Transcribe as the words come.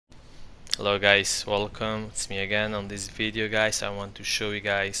Hello guys, welcome. It's me again. On this video guys, I want to show you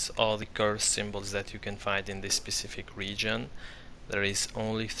guys all the curse symbols that you can find in this specific region. There is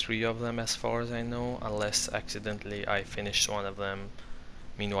only 3 of them as far as I know, unless accidentally I finished one of them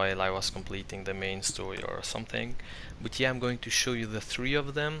meanwhile I was completing the main story or something. But yeah, I'm going to show you the 3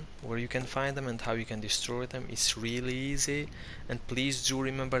 of them, where you can find them and how you can destroy them. It's really easy, and please do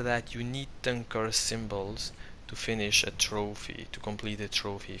remember that you need 10 curse symbols to finish a trophy, to complete a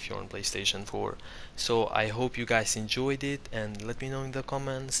trophy if you're on PlayStation 4. So I hope you guys enjoyed it, and let me know in the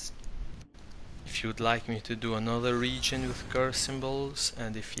comments if you'd like me to do another region with curse symbols,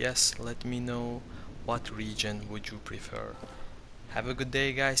 and if yes, let me know what region would you prefer. Have a good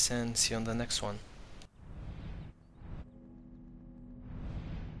day guys, and see you on the next one.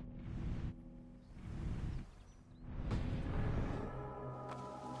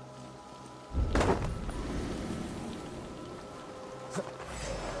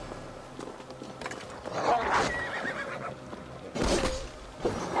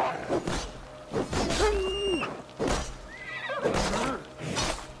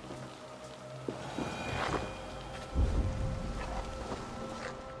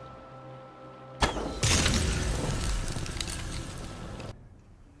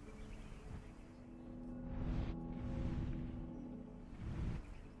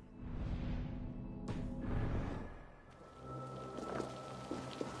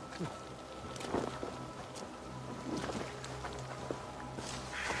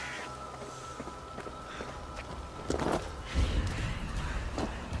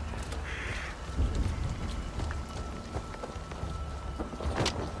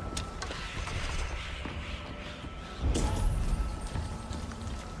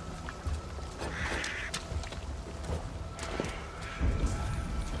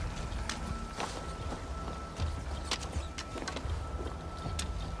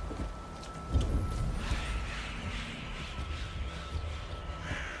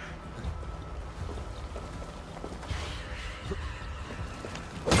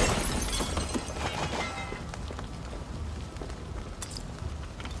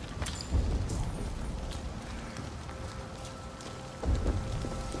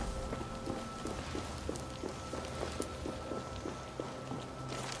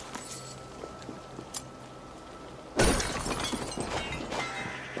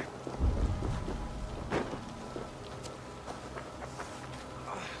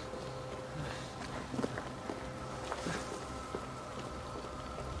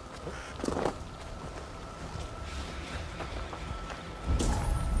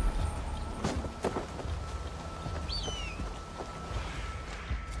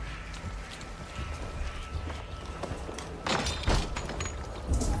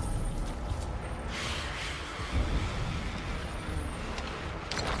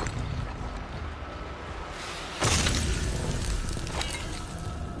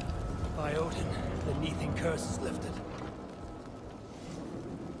 By Odin, the Neething curse is lifted.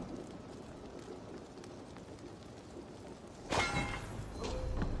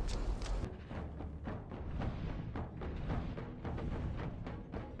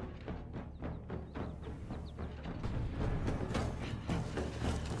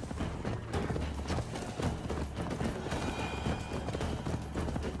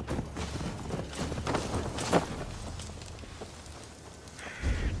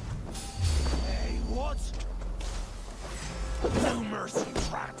 No mercy,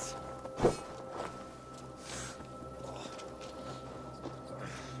 rats!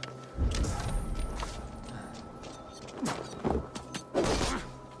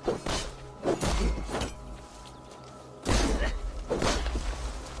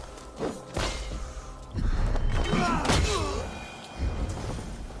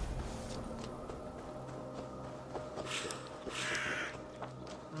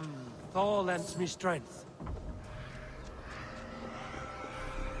 Thor lends me strength.